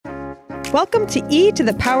Welcome to E to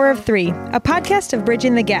the Power of Three, a podcast of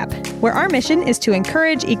Bridging the Gap, where our mission is to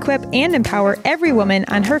encourage, equip, and empower every woman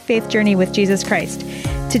on her faith journey with Jesus Christ.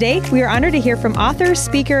 Today, we are honored to hear from author,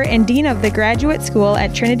 speaker, and dean of the graduate school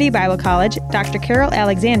at Trinity Bible College, Dr. Carol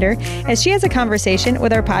Alexander, as she has a conversation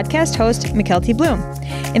with our podcast host, Mykelti Bloom.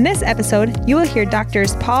 In this episode, you will hear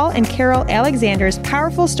Doctors Paul and Carol Alexander's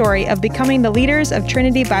powerful story of becoming the leaders of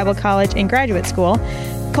Trinity Bible College and graduate school,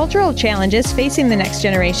 cultural challenges facing the next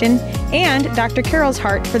generation, and Dr. Carol's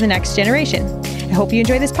heart for the next generation. I hope you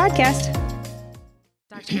enjoy this podcast.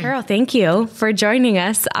 Dr. Carol, thank you for joining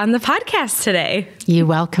us on the podcast today. You're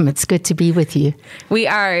welcome. It's good to be with you. We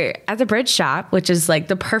are at the Bridge Shop, which is like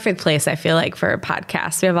the perfect place, I feel like, for a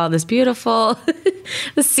podcast. We have all this beautiful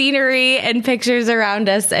the scenery and pictures around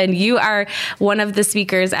us, and you are one of the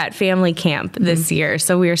speakers at Family Camp this year.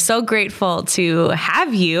 So we are so grateful to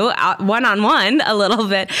have you one-on-one a little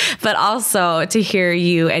bit, but also to hear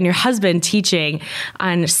you and your husband teaching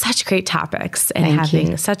on such great topics and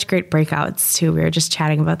having such great breakouts too. We were just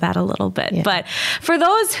chatting about that a little bit. Yeah. But for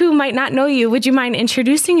those who might not know you, would you mind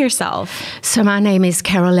introducing yourself? So my name is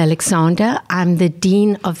Carol Alexander. I'm the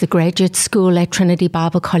Dean of the Graduate School at Trinity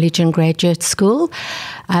Bible College and Graduate School.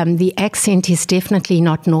 The accent is definitely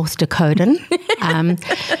not North Dakotan.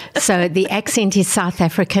 So the accent is South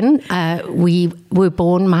African. We were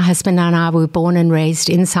born, my husband and I were born and raised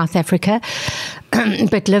in South Africa,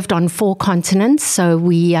 but lived on 4 continents. So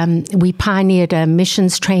we pioneered a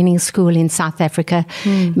missions training school in South Africa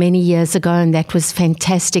many years ago, and that was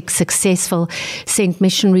fantastic, successful. Sent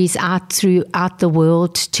missionaries out throughout the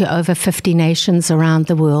world to over 50 nations around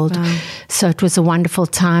the world. Wow. So it was a wonderful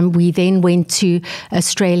time. We then went to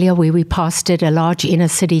Australia, where we pastored a large inner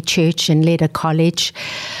city church and led a college.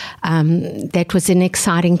 That was an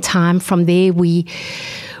exciting time. From there, we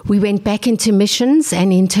went back into missions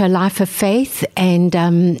and into a life of faith, and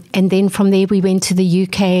then from there we went to the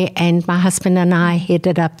UK, and my husband and I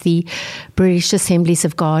headed up the British Assemblies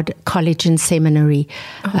of God College and Seminary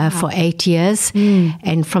for 8 years,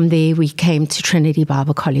 and from there we came to Trinity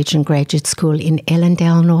Bible College and Graduate School in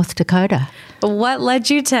Ellendale, North Dakota. What led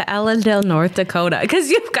you to Ellendale, North Dakota?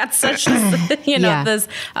 Because you've got such, this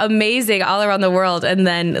amazing all around the world, and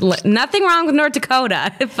then nothing wrong with North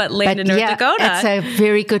Dakota, but landed in North Dakota. That's a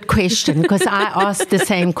very good question, because I asked the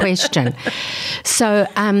same question. So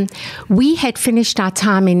we had finished our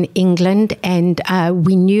time in England, and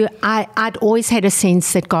we knew I'd always had a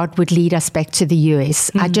sense that God would lead us back to the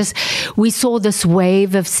US. We saw this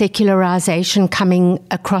wave of secularization coming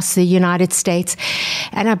across the United States,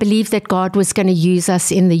 and I believed that God was going to use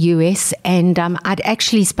us in the US. And I'd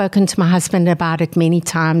actually spoken to my husband about it many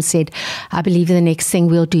times, said, I believe the next thing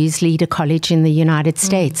we'll do is lead a college in the United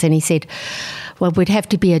States. And he said, well, it would have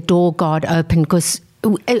to be a door God opened, because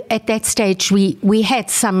at that stage, we had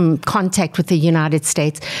some contact with the United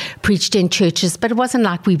States, preached in churches, but it wasn't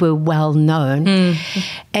like we were well known.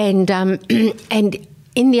 And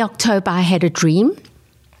in the October, I had a dream.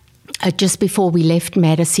 Just before we left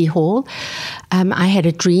Madison Hall, I had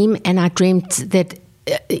a dream, and I dreamt that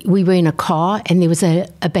we were in a car and there was a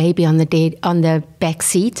baby on the back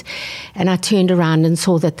seat, and I turned around and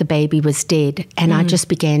saw that the baby was dead, and I just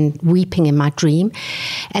began weeping in my dream,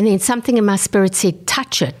 and then something in my spirit said,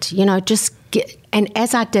 touch it, and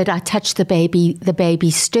as I did, I touched the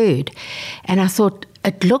baby stirred, and I thought,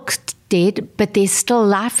 it looked dead, but there's still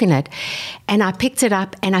life in it. And I picked it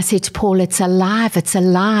up and I said to Paul, it's alive.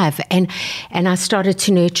 And I started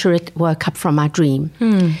to nurture it, woke up from my dream.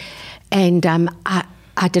 And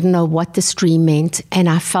I didn't know what this dream meant. And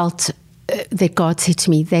I felt that God said to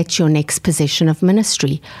me, that's your next position of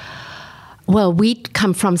ministry. Well, we'd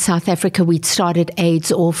come from South Africa. We'd started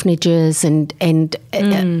AIDS orphanages and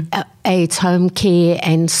AIDS home care.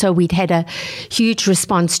 And so we'd had a huge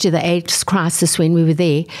response to the AIDS crisis when we were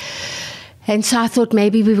there. And so I thought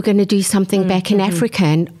maybe we were going to do something back in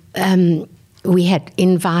Africa. And we had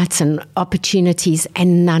invites and opportunities,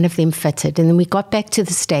 and none of them fitted. And then we got back to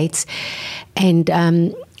the States, and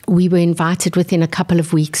we were invited within a couple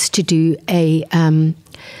of weeks to do a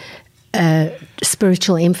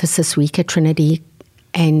spiritual emphasis week at Trinity,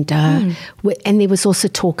 and there was also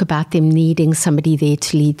talk about them needing somebody there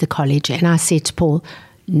to lead the college. And I said to Paul,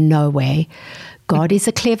 no way. God is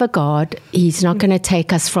a clever God. He's not going to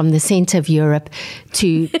take us from the center of Europe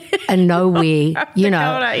to a nowhere,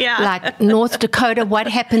 like North Dakota. What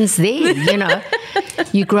happens there?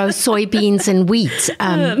 You grow soybeans and wheat.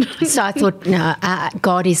 So I thought, no,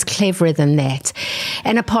 God is cleverer than that.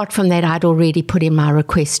 And apart from that, I'd already put in my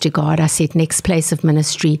request to God. I said, next place of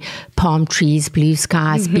ministry, palm trees, blue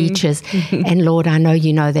skies, beaches. And Lord, I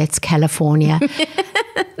know that's California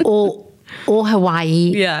or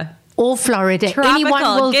Hawaii. Yeah. All Florida. Tropical. Anyone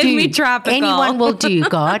will Give do. me tropical. Anyone will do,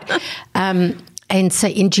 God. And so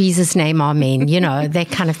in Jesus' name, amen, that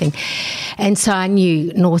kind of thing. And so I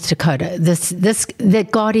knew North Dakota, that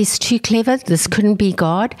God is too clever. This couldn't be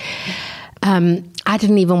God. I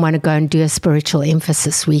didn't even want to go and do a spiritual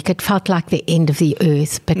emphasis week. It felt like the end of the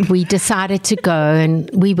earth, but we decided to go, and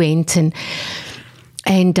we went, and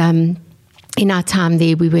in our time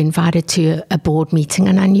there, we were invited to a board meeting,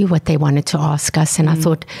 and I knew what they wanted to ask us, and I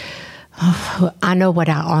thought, I know what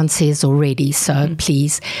our answer is already, so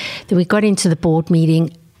please. Then we got into the board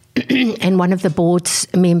meeting, and one of the board's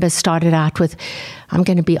members started out with, I'm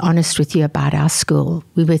going to be honest with you about our school.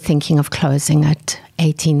 We were thinking of closing it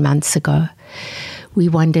 18 months ago. We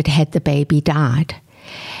wondered, had the baby died?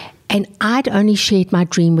 And I'd only shared my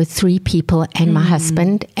dream with 3 people and my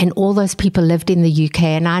husband, and all those people lived in the UK,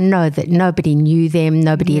 and I know that nobody knew them,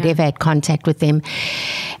 nobody had ever had contact with them.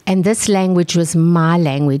 And this language was my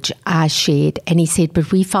language I shared. And he said,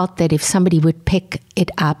 but we felt that if somebody would pick it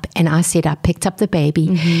up, and I said, I picked up the baby,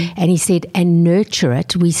 and he said, and nurture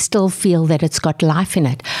it, we still feel that it's got life in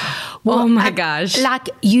it. Well, oh my gosh. Like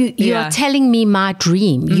you are telling me my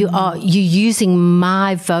dream. You're using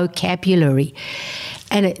my vocabulary.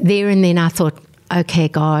 And there and then I thought, okay,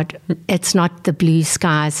 God, it's not the blue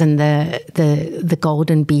skies and the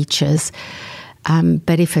golden beaches.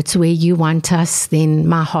 But if it's where you want us, then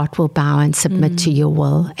my heart will bow and submit to your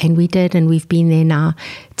will. And we did, and we've been there now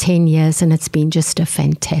 10 years, and it's been just a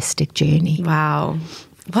fantastic journey. Wow.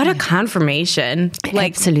 What a confirmation.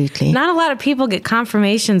 Absolutely. Not a lot of people get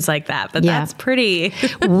confirmations like that, but that's pretty.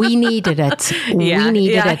 We needed it. Yeah. We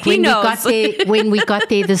needed it. When we got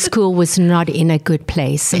there, the school was not in a good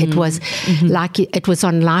place. It was like it was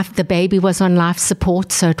on life. The baby was on life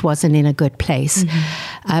support, so it wasn't in a good place.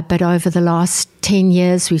 But over the last 10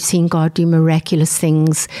 years, we've seen God do miraculous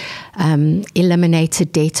things,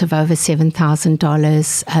 eliminated debt of over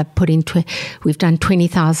 $7,000, we've done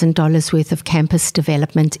 $20,000 worth of campus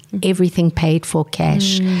development, everything paid for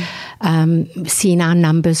cash, seen our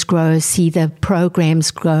numbers grow, see the programs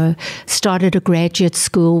grow, started a graduate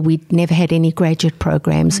school. We'd never had any graduate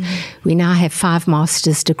programs. We now have 5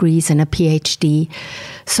 master's degrees and a PhD.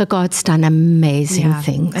 So God's done amazing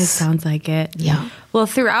things. It sounds like it. Yeah. Well,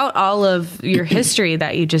 throughout all of your history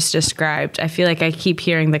that you just described, I feel like I keep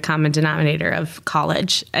hearing the common denominator of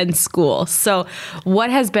college and school. So what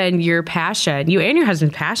has been your passion, you and your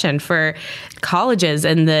husband's passion for colleges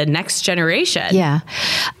and the next generation? Yeah.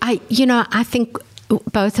 I think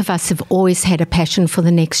both of us have always had a passion for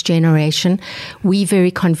the next generation. We're very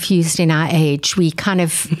confused in our age. We've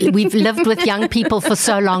lived with young people for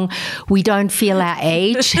so long, we don't feel our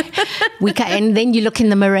age. And then you look in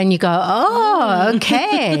the mirror and you go, oh,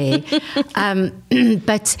 okay.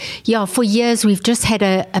 But yeah, for years we've just had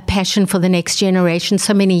a passion for the next generation.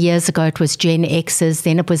 So many years ago it was Gen X's,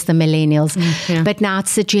 then it was the millennials, but now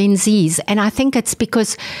it's the Gen Z's. And I think it's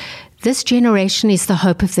because this generation is the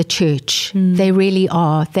hope of the church. They really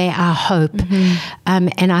are. They are hope.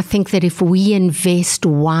 And I think that if we invest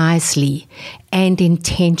wisely and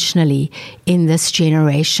intentionally in this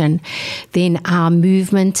generation, then our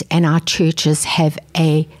movement and our churches have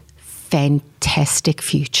a fantastic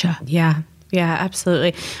future. Yeah. Yeah,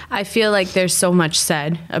 absolutely. I feel like there's so much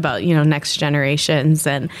said about, next generations,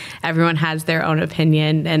 and everyone has their own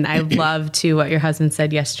opinion. And I love too what your husband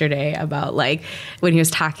said yesterday about when he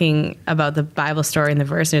was talking about the Bible story and the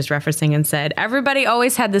verse, and he was referencing and said, everybody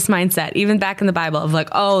always had this mindset, even back in the Bible, of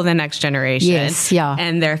the next generation. Yes, yeah.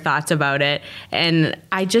 And their thoughts about it. And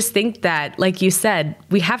I just think that, like you said,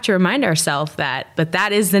 we have to remind ourselves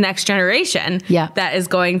that is the next generation that is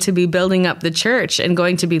going to be building up the church and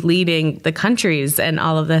going to be leading the countries and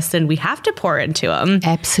all of this, and we have to pour into them.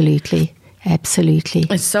 Absolutely.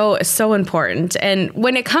 It's so important. And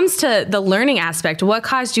when it comes to the learning aspect, what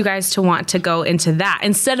caused you guys to want to go into that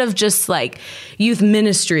instead of just youth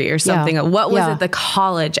ministry or something? What was it, the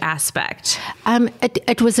college aspect?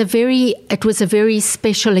 It was a very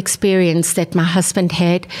special experience that my husband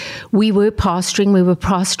had. We've pastored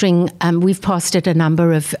a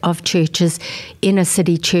number of churches, inner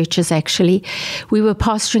city churches actually. We were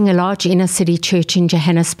pastoring a large inner city church in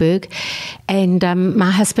Johannesburg, and my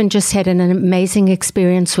husband just had an amazing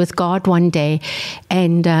experience with God one day,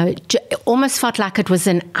 and almost felt like it was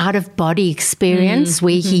an out-of-body experience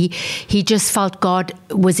where he just felt God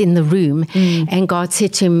was in the room, and God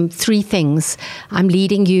said to him 3 things. I'm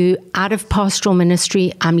leading you out of pastoral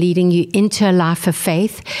ministry, I'm leading you into a life of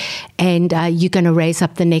faith, and you're going to raise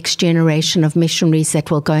up the next generation of missionaries that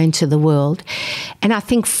will go into the world. And I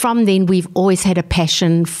think from then we've always had a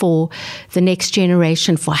passion for the next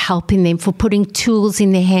generation, for helping them, for putting tools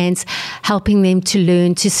in their hands, helping them to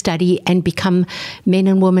learn, to study, and become men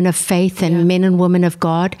and women of faith and men and women of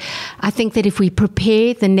God. I think that if we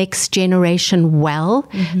prepare the next generation well,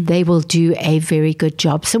 they will do a very good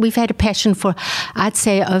job. So we've had a passion for, I'd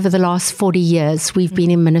say, over the last 40 years. We've been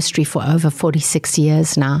in ministry for over 46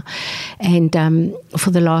 years now. And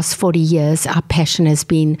for the last 40 years, our passion has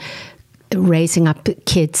been raising up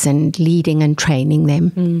kids and leading and training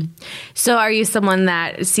them. So are you someone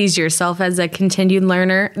that sees yourself as a continued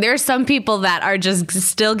learner? There are some people that are just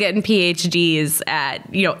still getting PhDs at,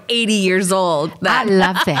 80 years old. I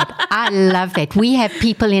love that. I love that. We have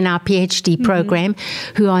people in our PhD program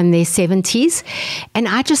who are in their 70s, and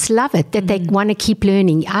I just love it that they want to keep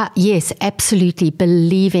learning. Yes, absolutely.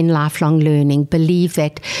 Believe in lifelong learning. Believe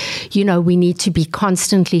that, we need to be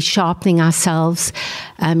constantly sharpening ourselves.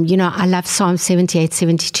 I love Psalm 78,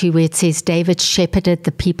 72, where it says, David shepherded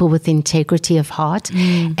the people with integrity of heart,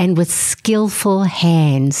 and with skillful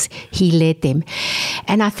hands he led them.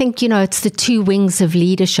 And I think, it's the two wings of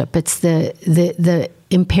leadership. It's the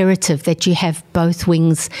imperative that you have both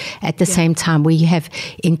wings at the same time, where you have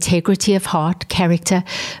integrity of heart, character,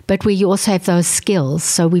 but where you also have those skills.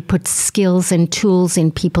 So we put skills and tools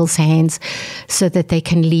in people's hands so that they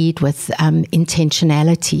can lead with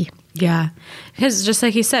intentionality. Yeah, because just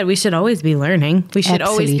like you said, we should always be learning. We should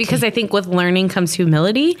always, because I think with learning comes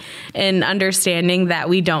humility and understanding that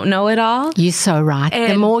we don't know it all. You're so right.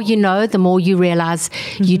 And the more you know, the more you realize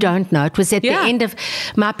you don't know. It was at the end of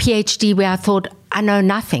my PhD where I thought, I know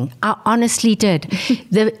nothing. I honestly did.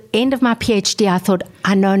 The end of my PhD, I thought,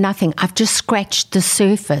 I know nothing. I've just scratched the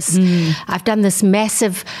surface. I've done this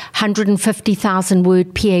massive 150,000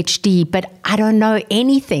 word PhD, but I don't know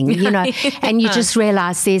anything, and you just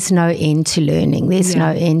realize there's no end to learning. There's no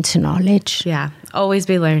end to knowledge. Yeah. Always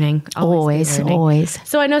be learning. Always.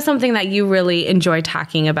 So I know something that you really enjoy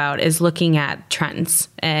talking about is looking at trends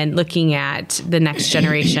and looking at the next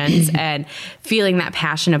generations and feeling that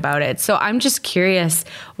passion about it. So I'm just curious,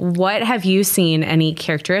 what have you seen, any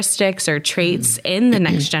characteristics or traits in the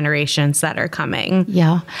next generations that are coming?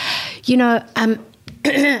 Yeah.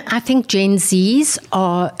 I think Gen Zs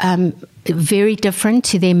are very different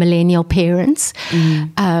to their millennial parents.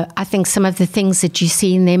 I think some of the things that you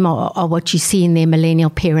see in them are what you see in their millennial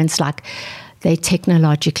parents, like they're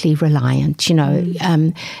technologically reliant,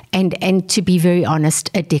 and to be very honest,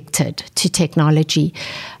 addicted to technology.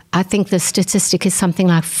 I think the statistic is something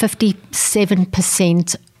like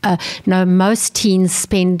 57%. Most teens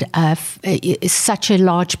spend such a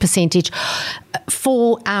large percentage,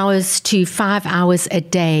 4 hours to 5 hours a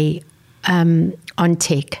day on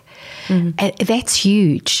tech. That's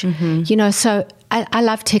huge. So I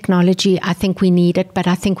love technology. I think we need it, but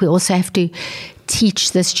I think we also have to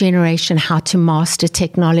teach this generation how to master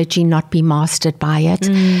technology, not be mastered by it.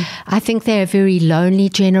 I think they're a very lonely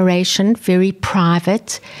generation, very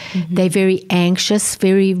private. They're very anxious,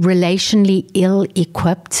 very relationally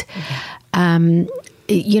ill-equipped.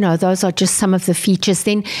 Those are just some of the features.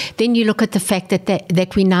 Then you look at the fact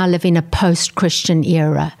that we now live in a post-Christian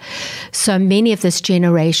era. So many of this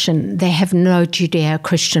generation, they have no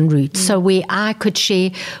Judeo-Christian roots. So where I could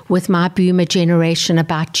share with my boomer generation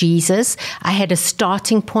about Jesus, I had a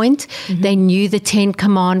starting point. They knew the 10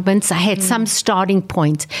 Commandments. I had some starting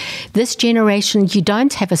point. This generation, you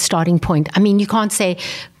don't have a starting point. I mean, you can't say,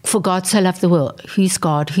 for God so loved the world. Who's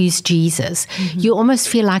God? Who's Jesus? You almost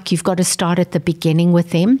feel like you've got to start at the beginning with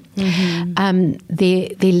them. They're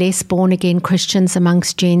less born-again Christians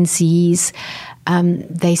amongst Gen Zs.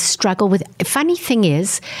 They struggle with... Funny thing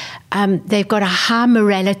is, they've got a high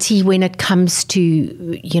morality when it comes to,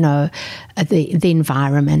 the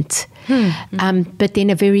environment. But then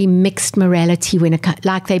a very mixed morality when it comes...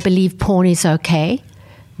 Like they believe porn is okay.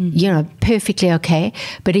 Perfectly okay.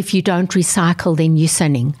 But if you don't recycle, then you're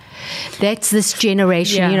sinning. That's this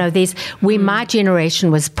generation. There's where my generation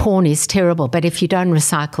was, porn is terrible, but if you don't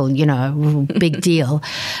recycle, big deal.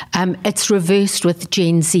 It's reversed with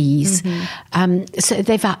Gen Zs. So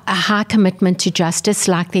they've a high commitment to justice,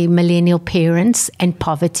 like their millennial parents, and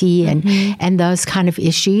poverty and those kind of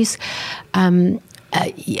issues.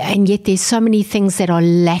 And yet there's so many things that are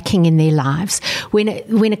lacking in their lives. When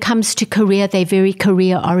it comes to career, they're very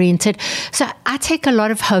career-oriented. So I take a lot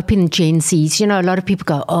of hope in Gen Zs. A lot of people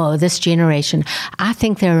go, oh, this generation. I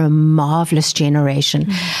think they're a marvelous generation.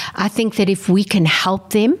 I think that if we can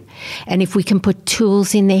help them, and if we can put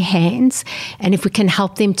tools in their hands, and if we can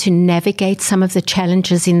help them to navigate some of the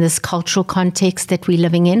challenges in this cultural context that we're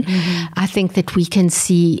living in, I think that we can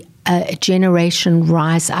see a generation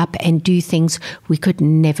rise up and do things we could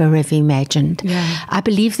never have imagined. Yeah. I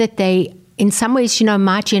believe that they, in some ways,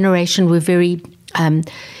 my generation were very,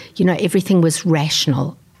 everything was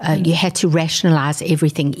rational. You had to rationalize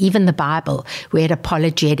everything, even the Bible. We had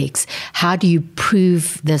apologetics. How do you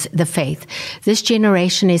prove the faith? This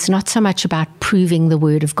generation is not so much about proving the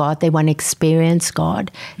Word of God. They want to experience God.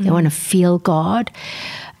 They want to feel God.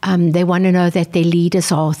 They want to know that their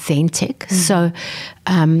leaders are authentic. So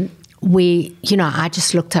I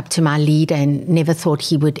just looked up to my leader and never thought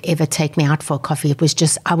he would ever take me out for a coffee. It was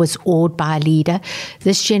just, I was awed by a leader.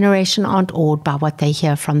 This generation aren't awed by what they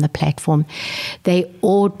hear from the platform. They're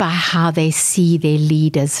awed by how they see their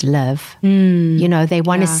leaders live. They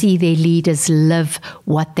want to see their leaders live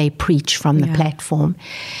what they preach from the platform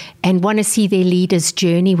and want to see their leaders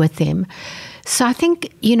journey with them. So I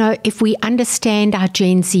think, if we understand our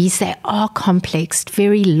Gen Zs, they are complex,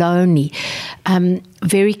 very lonely,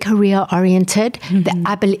 very career-oriented.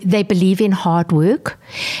 They believe in hard work.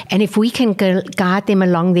 And if we can guide them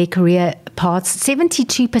along their career paths,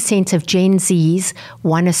 72% of Gen Zs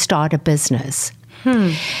want to start a business.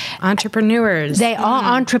 Entrepreneurs. They are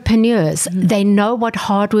entrepreneurs. They know what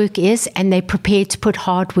hard work is, and they're prepared to put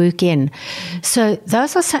hard work in. So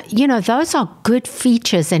those are good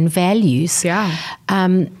features and values. Yeah.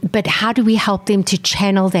 But how do we help them to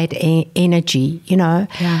channel that energy?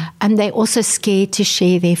 And they're also scared to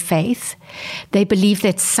share their faith. They believe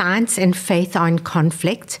that science and faith are in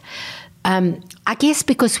conflict. I guess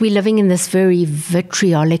because we're living in this very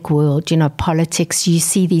vitriolic world, politics, you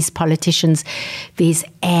see these politicians, there's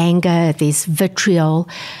anger, there's vitriol.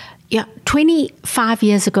 25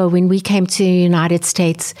 years ago when we came to the United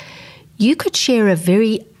States, you could share a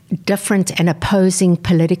very different and opposing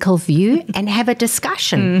political view and have a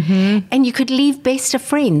discussion. And you could leave best of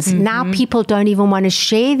friends. Now people don't even want to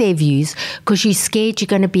share their views because you're scared you're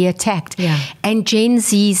going to be attacked. And Gen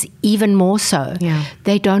Zs even more so.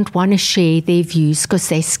 They don't want to share their views because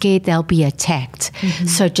they're scared they'll be attacked.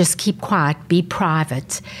 So just keep quiet, be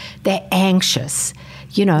private. They're anxious.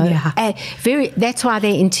 That's why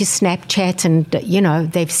they're into Snapchat and,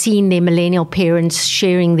 they've seen their millennial parents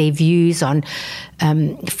sharing their views on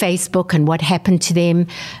Facebook and what happened to them.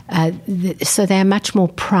 So they're a much more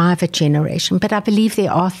private generation. But I believe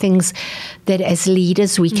there are things that as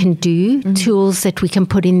leaders we can do, tools that we can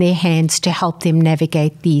put in their hands to help them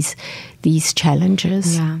navigate these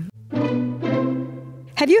challenges.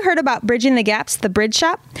 Have you heard about Bridging the Gap's The Bridge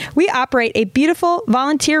Shop? We operate a beautiful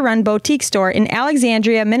volunteer-run boutique store in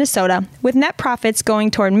Alexandria, Minnesota, with net profits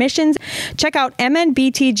going toward missions. Check out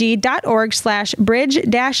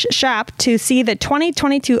mnbtg.org/bridge-shop to see the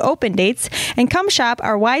 2022 open dates and come shop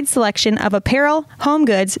our wide selection of apparel, home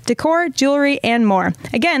goods, decor, jewelry, and more.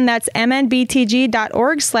 Again, that's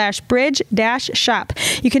mnbtg.org/bridge-shop.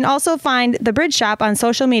 You can also find The Bridge Shop on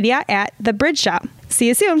social media at The Bridge Shop. See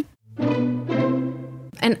you soon.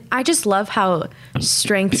 And I just love how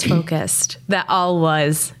strengths-focused that all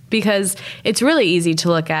was, because it's really easy to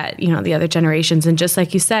look at, the other generations. And just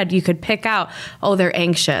like you said, you could pick out, they're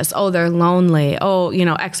anxious, they're lonely,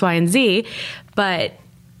 X, Y, and Z. But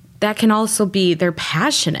that can also be they're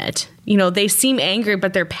passionate. They seem angry,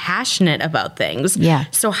 but they're passionate about things. Yeah.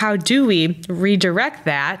 So how do we redirect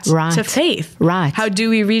that to faith? Right. How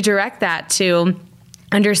do we redirect that to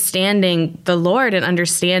understanding the Lord and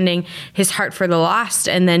understanding his heart for the lost,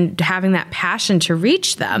 and then having that passion to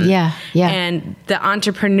reach them. And the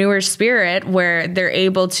entrepreneur spirit where they're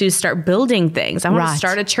able to start building things. I want to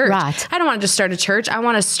start a church. I don't want to just start a church. I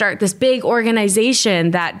want to start this big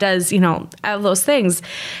organization that does, all those things,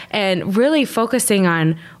 and really focusing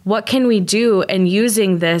on what can we do and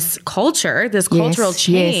using this culture, this cultural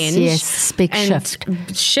change, big and shift.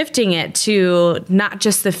 Shifting it to not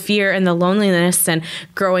just the fear and the loneliness and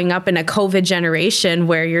growing up in a COVID generation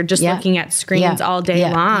where you're just looking at screens all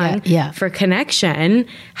day long for connection.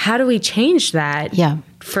 How do we change that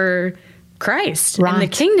for Christ and the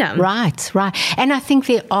kingdom? Right. And I think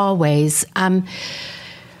there are ways.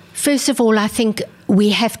 First of all, I think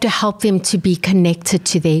we have to help them to be connected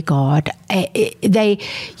to their God. They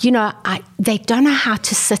don't know how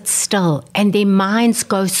to sit still, and their minds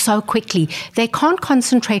go so quickly. They can't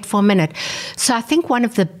concentrate for a minute. So I think one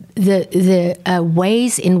of the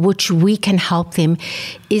ways in which we can help them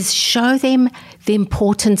is show them the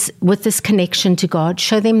importance, with this connection to God,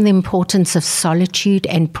 show them the importance of solitude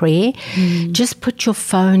and prayer. Just put your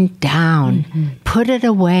phone down, put it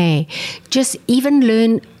away. Just even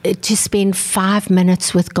learn to spend 5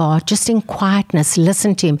 minutes with God, just in quietness,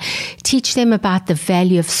 listen to Him. Teach them about the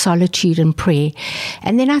value of solitude and prayer.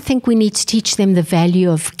 And then I think we need to teach them the value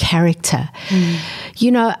of character. You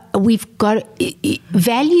know, we've got,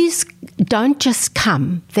 values don't just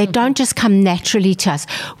come. They don't just come naturally to us.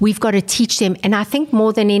 We've got to teach them. And I think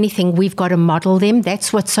more than anything, we've got to model them.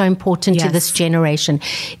 That's what's so important to this generation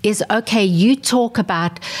is, okay, you talk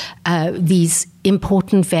about these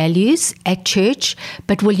important values at church,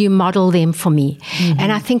 but will you model them for me?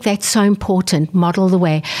 And I think that's so important, model the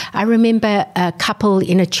way. I remember a couple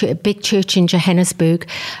in a big church in Johannesburg,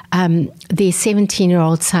 their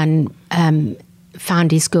 17-year-old son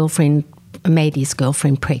made his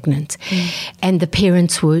girlfriend pregnant. And the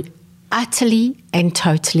parents were utterly and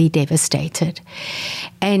totally devastated.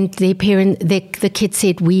 And the kid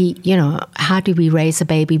said, how do we raise a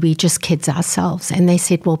baby? We just kids ourselves. And they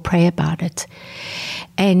said, well, pray about it.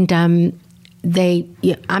 And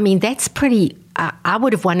that's pretty, I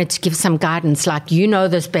would have wanted to give some guidance, like,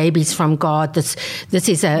 this baby's from God. This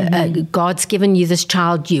is God's given you this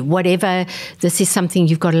child, whatever, this is something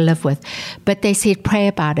you've got to live with. But they said, pray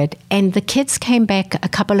about it. And the kids came back a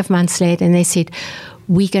couple of months later and they said,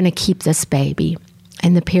 we're going to keep this baby.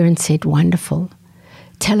 And the parents said, wonderful.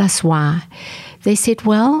 Tell us why. They said,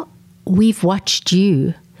 well, we've watched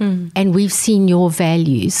you and we've seen your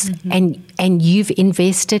values and you've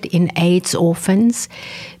invested in AIDS orphans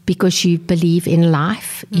because you believe in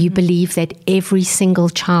life. You believe that every single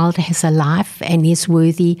child has a life and is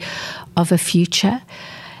worthy of a future.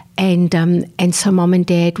 And so Mom and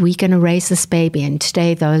Dad, we're going to raise this baby. And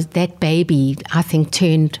today, that baby, I think,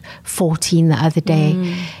 turned 14 the other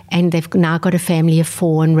day. And they've now got a family of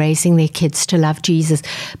 4 and raising their kids to love Jesus.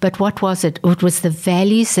 But what was it? It was the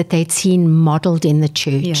values that they'd seen modeled in the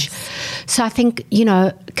church. Yes. So I think,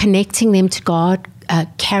 connecting them to God,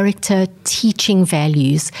 character, teaching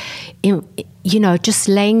values, just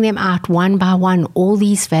laying them out one by one. All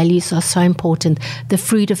these values are so important. The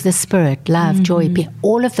fruit of the Spirit, love, joy, peace,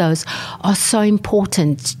 all of those are so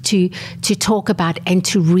important to talk about and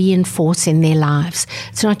to reinforce in their lives.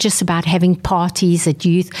 It's not just about having parties at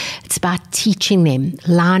youth. It's about teaching them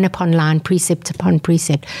line upon line, precept upon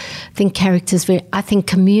precept. I think I think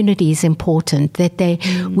community is important, that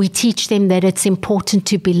we teach them that it's important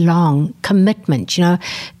to belong, commitment,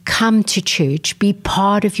 come to church, be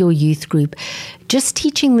part of your youth group, just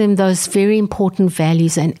teaching them those very important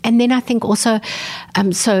values. And then I think also,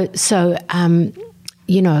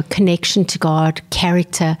 connection to God,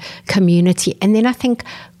 character, community. And then I think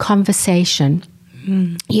conversation.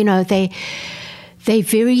 They're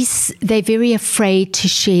very afraid to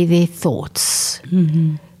share their thoughts.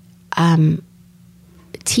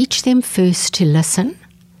 Teach them first to listen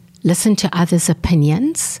to others'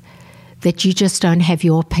 opinions, that you just don't have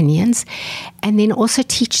your opinions, and then also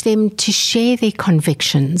teach them to share their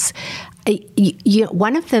convictions.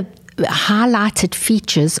 One of the highlighted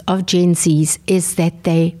features of Gen Zs is that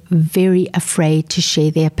they're very afraid to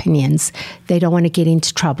share their opinions. They don't want to get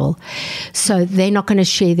into trouble. So they're not going to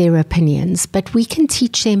share their opinions. But we can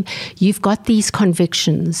teach them, you've got these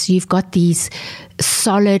convictions, you've got these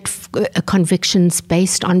solid convictions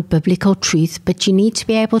based on biblical truth, but you need to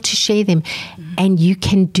be able to share them, and you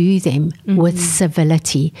can do them with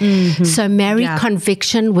civility. So marry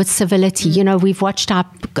conviction with civility. We've watched our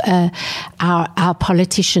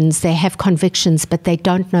politicians. They have convictions, but they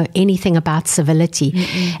don't know anything about civility,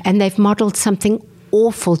 and they've modeled something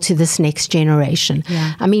awful to this next generation.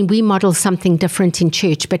 I mean, we model something different in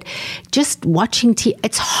church, but just watching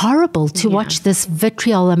it's horrible to watch this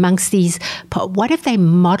vitriol amongst these. What have they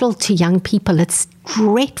modeled to young people? It's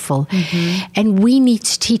dreadful. And we need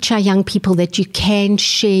to teach our young people that you can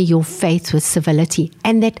share your faith with civility,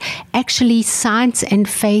 and that actually science and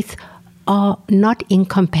faith are not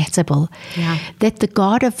incompatible. That the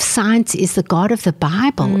God of science is the God of the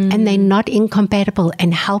Bible, and they're not incompatible,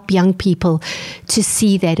 and help young people to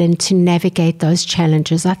see that and to navigate those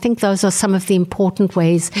challenges. I think those are some of the important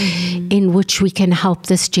ways in which we can help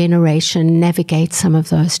this generation navigate some of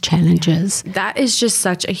those challenges. That is just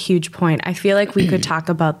such a huge point. I feel like we could talk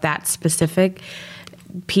about that specific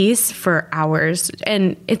piece for hours,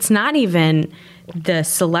 and it's not even the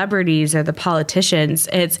celebrities or the politicians.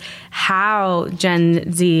 It's how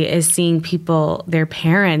Gen Z is seeing people, their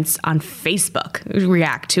parents on Facebook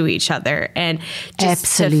react to each other, and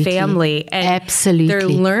just to family. And Absolutely. They're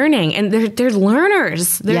learning, and they're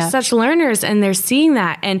learners. They're such learners, and they're seeing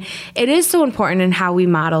that. And it is so important in how we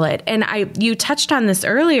model it. And you touched on this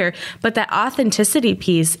earlier, but that authenticity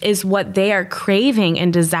piece is what they are craving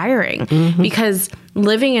and desiring, because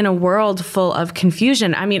living in a world full of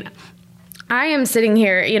confusion. I mean, I am sitting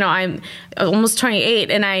here, I'm almost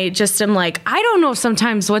 28, and I just am like, I don't know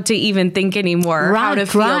sometimes what to even think anymore, how to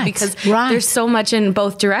feel, because there's so much in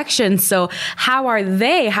both directions. So how are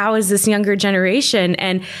they? How is this younger generation?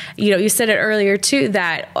 And, you said it earlier too,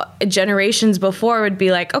 that generations before would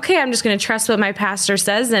be like, okay, I'm just going to trust what my pastor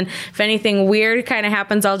says. And if anything weird kind of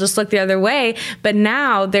happens, I'll just look the other way. But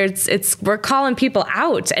now we're calling people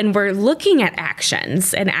out, and we're looking at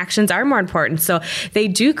actions, and actions are more important. So they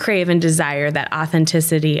do crave and desire that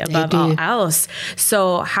authenticity above all else.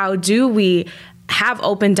 So how do we have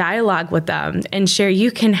open dialogue with them and share, you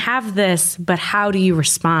can have this, but how do you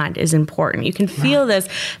respond is important. You can feel this,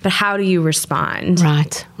 but how do you respond?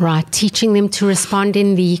 Right. Teaching them to respond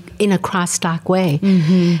in a Christ-like way.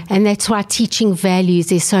 And that's why teaching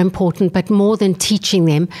values is so important, but more than teaching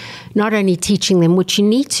them, not only teaching them, which you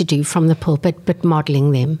need to do from the pulpit, but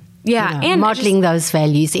modeling them. And modeling those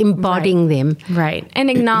values, embodying them. Right.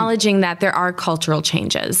 And acknowledging that there are cultural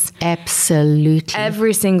changes. Absolutely.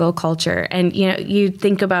 Every single culture. And, you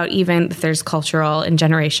think about even if there's cultural and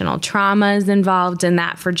generational traumas involved in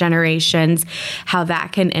that for generations, how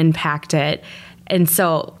that can impact it. And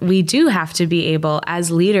so we do have to be able,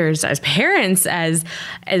 as leaders, as parents, as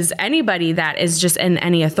anybody that is just in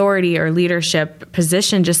any authority or leadership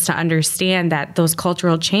position, just to understand that those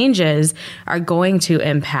cultural changes are going to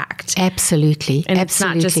impact. Absolutely. And it's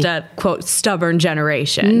not just a, quote, stubborn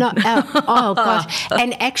generation. No, oh gosh.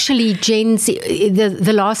 And actually, Gen Z,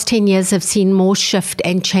 the last 10 years have seen more shift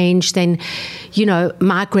and change than,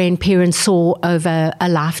 my grandparents saw over a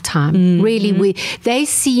lifetime. Really, they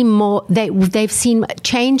see more, they've seen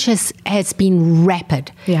change has been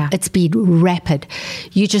rapid. It's been rapid.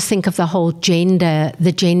 You just think of the whole gender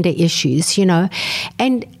issues,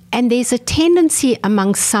 and there's a tendency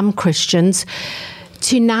among some Christians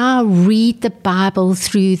to now read the Bible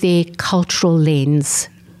through their cultural lens.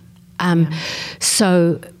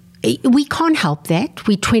 So we can't help that.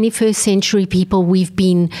 We're 21st century people. We've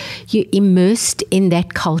been immersed in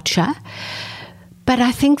that culture. But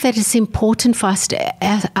I think that it's important for us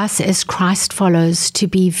as Christ followers to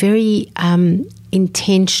be very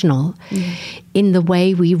intentional in the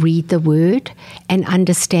way we read the Word and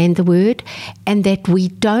understand the Word, and that we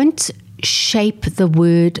don't shape the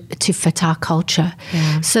Word to fit our culture,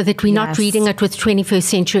 so that we're not reading it with 21st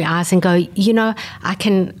century eyes and go, I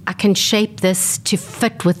can shape this to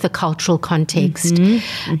fit with the cultural context.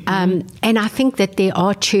 And I think that there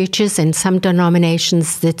are churches and some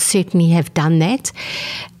denominations that certainly have done that.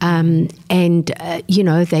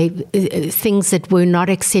 Things that were not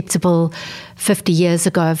acceptable 50 years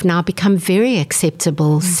ago have now become very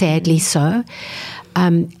acceptable, sadly so.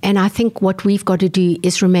 And I think what we've got to do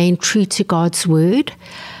is remain true to God's Word,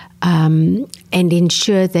 and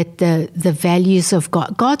ensure that the values of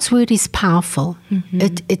God's Word is powerful.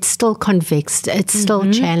 It still convicts. It still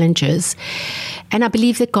challenges. And I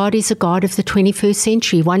believe that God is a God of the 21st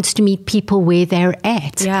century, wants to meet people where they're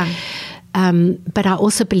at. But I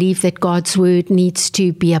also believe that God's Word needs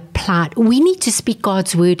to be applied. We need to speak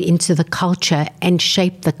God's Word into the culture and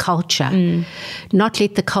shape the culture, not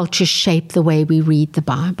let the culture shape the way we read the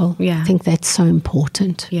Bible. I think that's so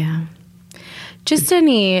important. Just I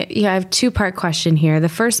have a two-part question here. The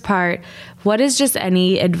first part, what is just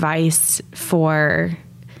any advice for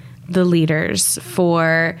the leaders,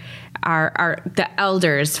 for the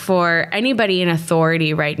elders, for anybody in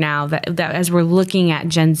authority right now that as we're looking at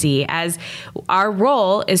Gen Z, as our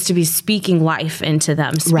role is to be speaking life into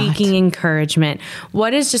them, speaking encouragement.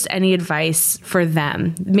 What is just any advice for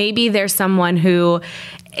them? Maybe there's someone who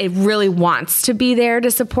it really wants to be there to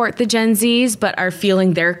support the Gen Zs, but are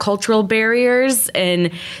feeling their cultural barriers in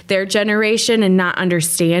their generation and not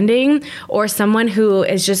understanding, or someone who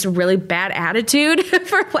is just really bad attitude,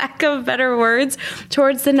 for lack of better words,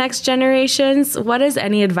 towards the next generations. What is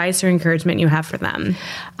any advice or encouragement you have for them?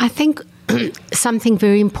 I think something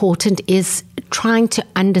very important is trying to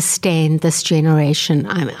understand this generation.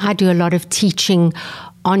 I do a lot of teaching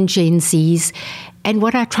on Gen Zs, and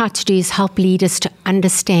what I try to do is help leaders to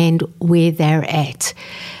understand where they're at.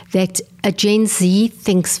 That a Gen Z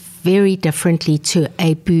thinks very differently to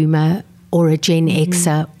a boomer or a Gen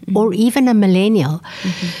Xer or even a millennial.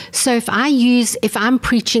 So if I'm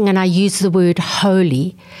preaching and I use the word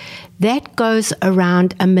holy, that goes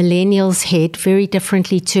around a millennial's head very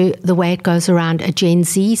differently to the way it goes around a Gen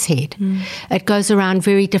Z's head. It goes around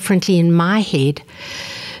very differently in my head.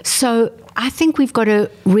 So I think we've got to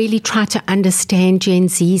really try to understand Gen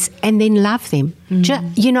Zs and then love them.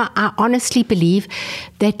 I honestly believe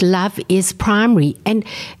that love is primary. And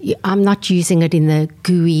I'm not using it in the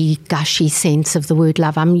gooey, gushy sense of the word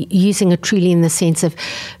love. I'm using it truly in the sense of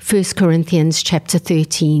 1 Corinthians chapter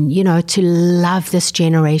 13, to love this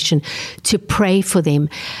generation, to pray for them.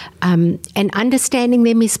 And understanding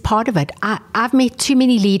them is part of it. I've met too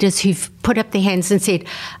many leaders who've put up their hands and said,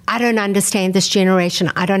 I don't understand this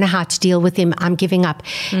generation. I don't know how to deal with them. I'm giving up.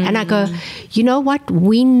 And I go, you know what?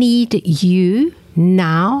 We need you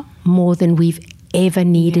now more than we've ever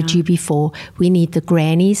needed you before. We need the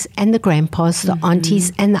grannies and the grandpas, the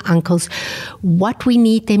aunties and the uncles. What we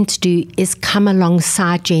need them to do is come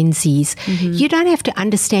alongside Gen Zs. You don't have to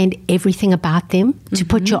understand everything about them to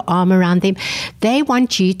put your arm around them. They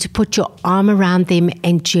want you to put your arm around them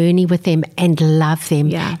and journey with them and love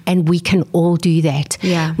them. And we can all do that.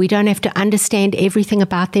 We don't have to understand everything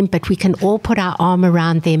about them, but we can all put our arm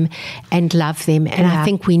around them and love them. And I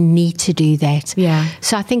think we need to do that.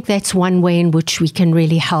 So I think that's one way in which we can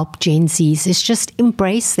really help Gen Zs is just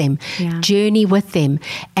embrace them, journey with them,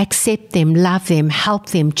 accept them, love them, help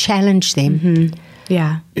them, challenge them.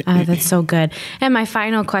 That's so good. And my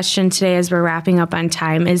final question today as we're wrapping up on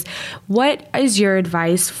time is, what is your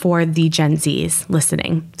advice for the Gen Zs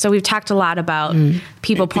listening? So we've talked a lot about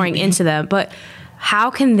people pouring into them, but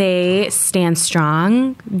how can they stand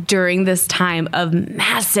strong during this time of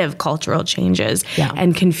massive cultural changes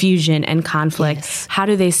and confusion and conflict? How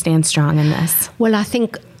do they stand strong in this? Well, I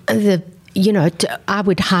think I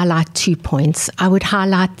would highlight 2 points. I would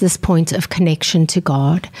highlight this point of connection to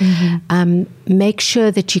God. Make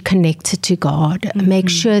sure that you're connected to God.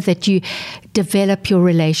 Make sure that you develop your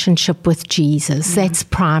relationship with Jesus. That's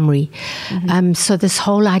primary. So this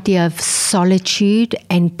whole idea of solitude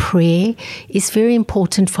and prayer is very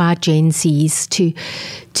important for our Gen Zs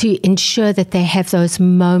to ensure that they have those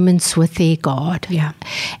moments with their God.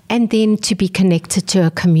 And then to be connected to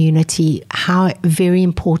a community, how very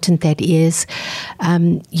important that is.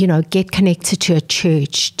 Get connected to a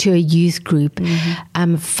church, to a youth group,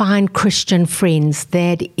 find Christian friends.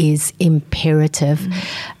 That is imperative.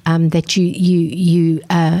 That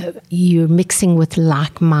you're mixing with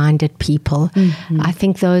like-minded people. I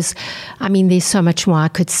think there's so much more I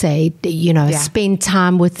could say. Spend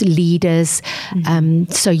time with leaders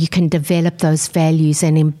so you can develop those values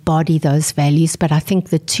and embody those values. But I think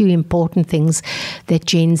the 2 important things that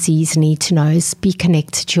Gen Zs need to know is be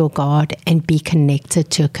connected to your God and be connected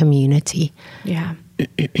to a community.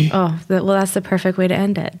 That's the perfect way to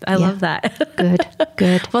end it. I love that.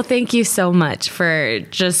 Good. Well, thank you so much for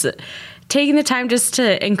just taking the time just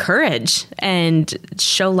to encourage and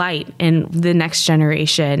show light in the next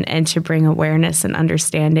generation and to bring awareness and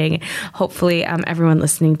understanding. Hopefully everyone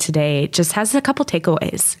listening today just has a couple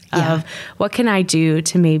takeaways of what can I do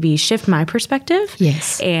to maybe shift my perspective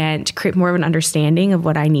and create more of an understanding of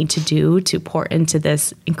what I need to do to pour into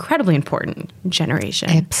this incredibly important generation.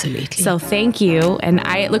 Absolutely. So thank you. And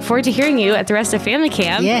I look forward to hearing you at the rest of Family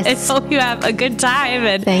Camp. Yes. And hope you have a good time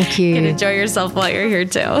and thank you. Can enjoy yourself while you're here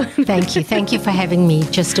too. Thank you. Thank you for having me.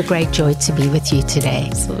 Just a great joy to be with you today.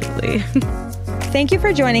 Absolutely. Thank you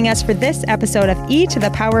for joining us for this episode of E to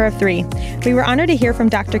the Power of 3. We were honored to hear from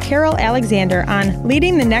Dr. Carol Alexander on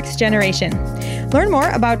leading the next generation. Learn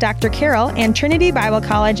more about Dr. Carol and Trinity Bible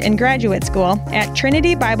College and Graduate School at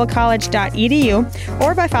trinitybiblecollege.edu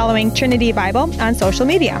or by following Trinity Bible on social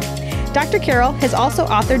media. Dr. Carol has also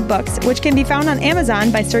authored books, which can be found on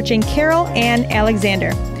Amazon by searching Carol Ann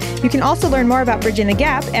Alexander. You can also learn more about Bridging the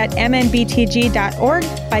Gap at mnbtg.org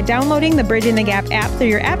by downloading the Bridging the Gap app through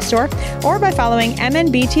your app store or by following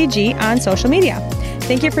MNBTG on social media.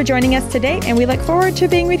 Thank you for joining us today, and we look forward to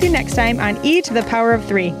being with you next time on E to the Power of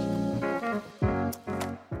 3.